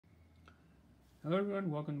Hello everyone,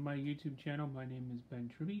 welcome to my YouTube channel. My name is Ben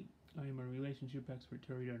Tribby. I am a relationship expert,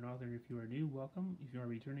 tarot reader, and author. If you are new, welcome. If you are a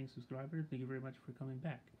returning subscriber, thank you very much for coming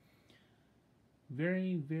back.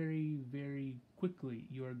 Very quickly,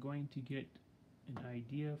 you are going to get an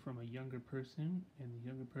idea from a younger person, and the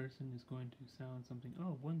younger person is going to sound something,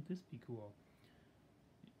 oh, wouldn't this be cool?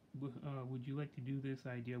 Would you like to do this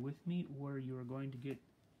idea with me? Or you are going to get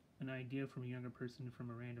an idea from a younger person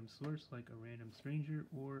from a random source, like a random stranger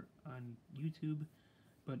or on YouTube.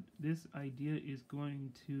 But this idea is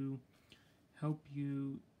going to help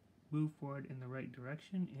you move forward in the right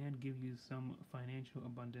direction and give you some financial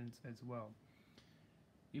abundance as well.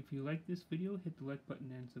 If you like this video, hit the like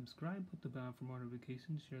button and subscribe. Hit the bell for more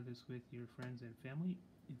notifications. Share this with your friends and family.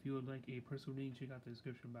 If you would like a personal reading, check out the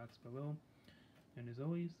description box below. And as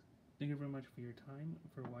always, thank you very much for your time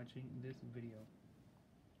for watching this video.